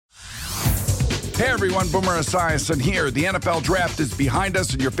Hey everyone, Boomer Esiason here. The NFL draft is behind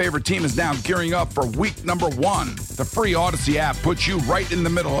us and your favorite team is now gearing up for week number 1. The free Odyssey app puts you right in the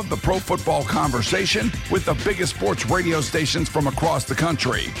middle of the pro football conversation with the biggest sports radio stations from across the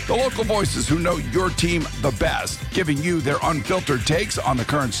country. The local voices who know your team the best, giving you their unfiltered takes on the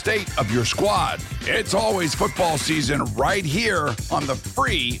current state of your squad. It's always football season right here on the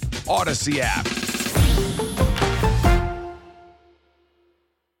free Odyssey app.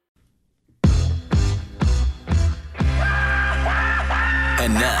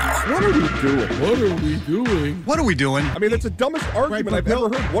 And now, what are we doing? What are we doing? I mean, that's the dumbest argument I've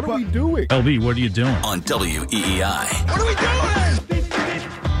ever heard. What are we doing? LB, what are you doing? on WEEI. What are we doing?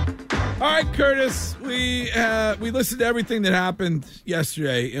 All right, Curtis, we listened to everything that happened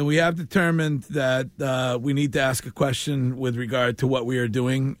yesterday, and we have determined that we need to ask a question with regard to what we are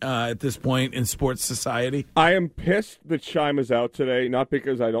doing at this point in sports society. I am pissed that Shime is out today, not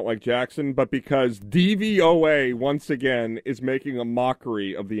because I don't like Jackson, but because DVOA, once again, is making a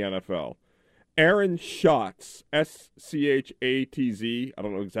mockery of the NFL. Aaron Schatz, Schatz, I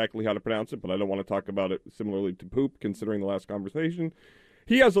don't know exactly how to pronounce it, but I don't want to talk about it similarly to poop, considering the last conversation.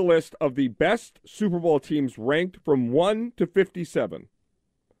 He has a list of the best Super Bowl teams ranked from 1 to 57.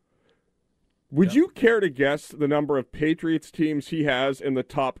 Would you care to guess the number of Patriots teams he has in the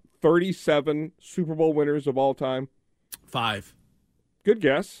top 37 Super Bowl winners of all time? 5. Good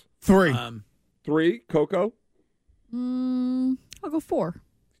guess. 3. 3. Coco? I'll go 4.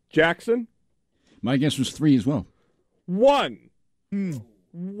 Jackson? My guess was 3 as well. 1.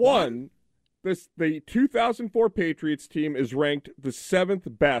 1. The 2004 Patriots team is ranked the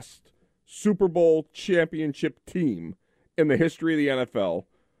 7th best Super Bowl championship team in the history of the NFL.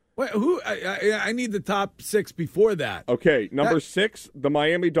 Wait, who? I need the top 6 before that. Okay, number 6, the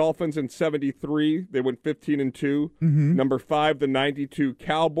Miami Dolphins in 73. They went 15-2. Mm-hmm. Number 5, the 92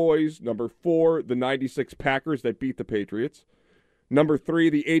 Cowboys. Number 4, the 96 Packers that beat the Patriots. Number 3,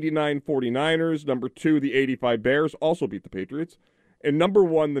 the 89 49ers. Number 2, the 85 Bears, also beat the Patriots. And number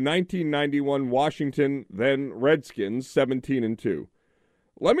 1, the 1991 Washington, then Redskins, 17-2.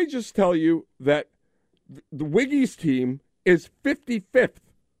 Let me just tell you that the Wiggies team is 55th.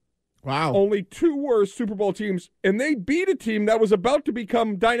 Wow. Only 2 worse Super Bowl teams, and they beat a team that was about to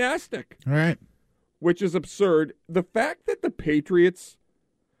become dynastic. All right. Which is absurd. The fact that the Patriots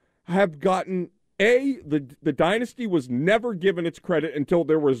have gotten, the dynasty was never given its credit until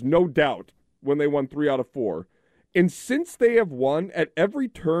there was no doubt when they won 3 out of 4. And since they have won at every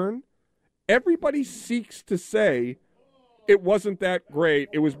turn, everybody seeks to say it wasn't that great.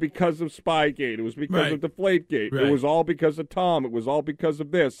 It was because of Spygate. It was because of Deflategate. Right. It was all because of Tom. It was all because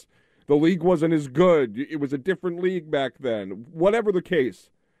of this. The league wasn't as good. It was a different league back then. Whatever the case,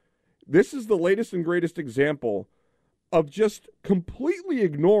 this is the latest and greatest example of just completely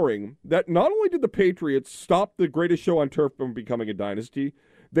ignoring that not only did the Patriots stop the greatest show on turf from becoming a dynasty,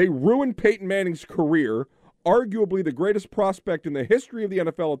 they ruined Peyton Manning's career, arguably the greatest prospect in the history of the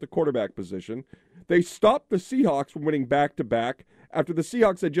NFL at the quarterback position. They stopped the Seahawks from winning back-to-back after the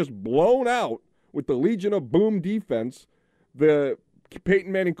Seahawks had just blown out with the Legion of Boom defense the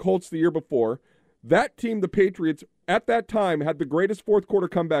Peyton Manning Colts the year before. That team, the Patriots, at that time had the greatest fourth-quarter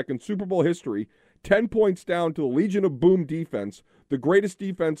comeback in Super Bowl history, 10 points down to the Legion of Boom defense, the greatest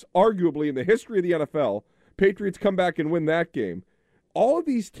defense arguably in the history of the NFL. Patriots come back and win that game. All of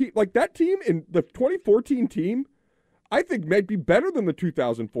these teams, like that team in the 2014 team, I think might be better than the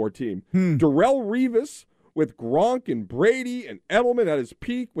 2004 team. Darrelle Revis with Gronk and Brady and Edelman at his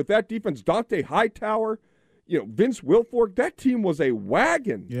peak with that defense, Dante Hightower, Vince Wilfork, that team was a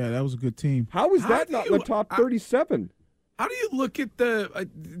wagon. Yeah, that was a good team. How is that not in the top 37? How do you look at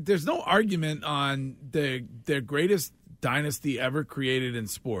there's no argument on their greatest dynasty ever created in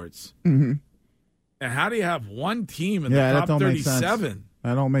sports. Mm-hmm. And how do you have one team in the that top don't make 37? sense.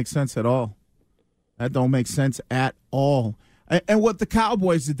 That don't make sense at all. That don't make sense at all. And what the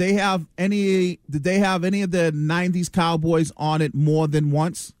Cowboys, did they have any of the 90s Cowboys on it more than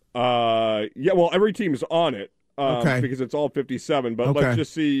once? Yeah, well, every team is on it because it's all 57. But let's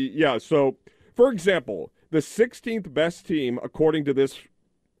just see. Yeah, so, for example, the 16th best team, according to this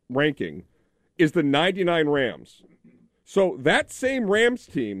ranking, is the 99 Rams. So that same Rams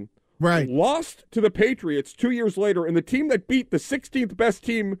team lost to the Patriots 2 years later, and the team that beat the 16th best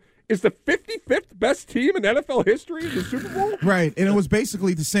team is the 55th best team in NFL history in the Super Bowl? Right, and it was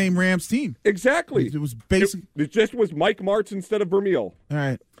basically the same Rams team. Exactly. It was basically... It just was Mike Martz instead of Vermeil. All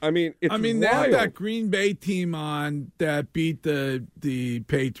right. I mean, it's they wild. had that Green Bay team on that beat the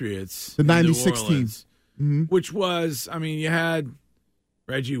Patriots. The 96 New team. Orleans, which was, you had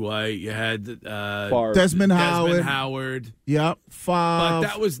Reggie White. You had Desmond Howard. Yep. But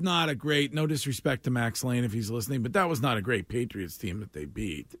that was not a great, no disrespect to Max Lane if he's listening, but that was not a great Patriots team that they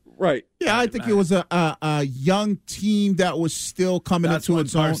beat. Right. Yeah, I think it was a young team that was still coming into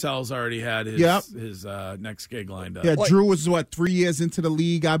its own. Parcells already had his next gig lined up. Yeah, Drew was, 3 years into the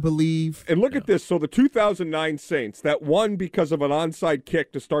league, I believe. And look at this. So the 2009 Saints, that won because of an onside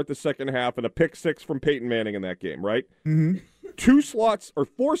kick to start the second half and a pick six from Peyton Manning in that game, right? Mm-hmm.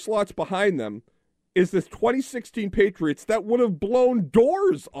 4 slots behind them is this 2016 Patriots that would have blown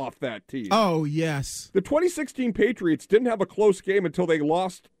doors off that team. Oh, yes. The 2016 Patriots didn't have a close game until they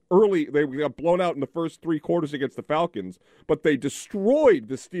lost early. They got blown out in the first 3 quarters against the Falcons, but they destroyed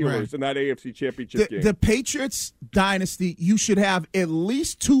the Steelers in that AFC Championship game. The Patriots dynasty, you should have at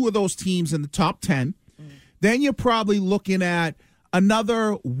least 2 of those teams in the top 10. Then you're probably looking at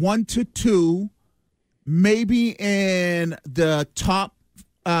another 1 to 2, maybe in the top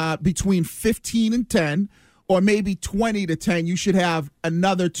between 15 and 10, or maybe 20 to 10. You should have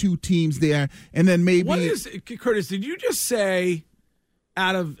another 2 teams there, and then maybe. What is Curtis? Did you just say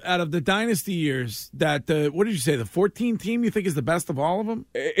out of the dynasty years that what did you say, the 14 team you think is the best of all of them?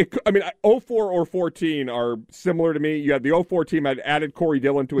 04 or 14 are similar to me. You had the 04 team had added Corey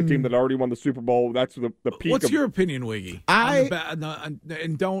Dillon to a team that already won the Super Bowl. That's the peak. What's your opinion, Wiggy?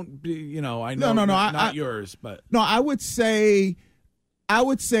 And don't be, I know not yours, but no, I would say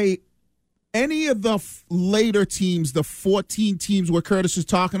any of the later teams, the 14 teams where Curtis is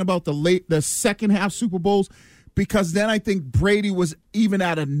talking about, the second half Super Bowls, because then I think Brady was even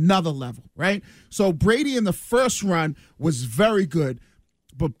at another level, right? So Brady in the first run was very good,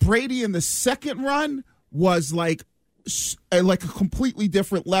 but Brady in the second run was like a completely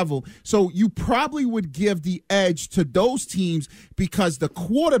different level. So you probably would give the edge to those teams because the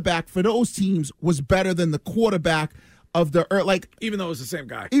quarterback for those teams was better than the quarterback of the even though it was the same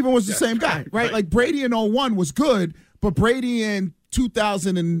guy. Even was the same guy, right? Like Brady in 01 was good, but Brady in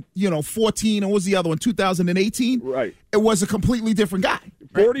 2014, and what was the other one, 2018? Right. It was a completely different guy.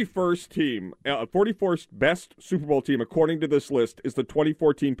 Right? 41st team, 41st best Super Bowl team, according to this list, is the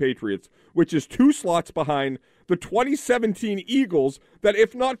 2014 Patriots, which is 2 slots behind the 2017 Eagles that,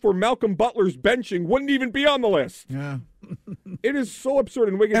 if not for Malcolm Butler's benching, wouldn't even be on the list. Yeah. It is so absurd.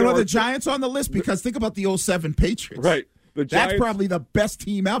 And are the Giants on the list? Because think about the 07 Patriots. Right. The Giants, that's probably the best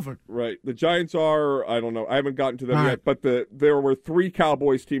team ever. Right. The Giants are, I don't know, I haven't gotten to them yet, but there were 3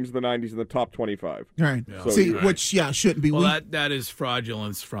 Cowboys teams in the 90s in the top 25. Right. Yeah. So, which shouldn't be. Well, that is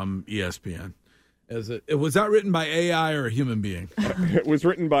fraudulence from ESPN. Was that written by AI or a human being? It was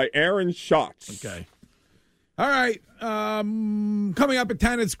written by Aaron Schatz. Okay. All right. Coming up at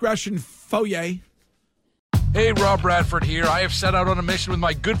 10, it's Gresham Foyer. Hey, Rob Bradford here. I have set out on a mission with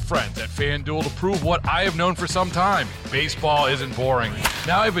my good friends at FanDuel to prove what I have known for some time. Baseball isn't boring.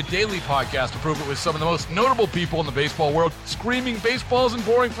 Now I have a daily podcast to prove it with some of the most notable people in the baseball world, screaming baseball isn't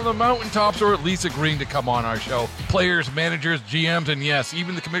boring from the mountaintops, or at least agreeing to come on our show. Players, managers, GMs, and yes,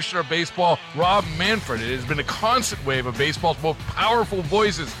 even the commissioner of baseball, Rob Manfred. It has been a constant wave of baseball's most powerful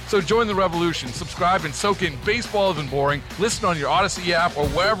voices. So join the revolution. Subscribe and soak in Baseball Isn't Boring. Listen on your Odyssey app or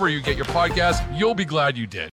wherever you get your podcasts. You'll be glad you did.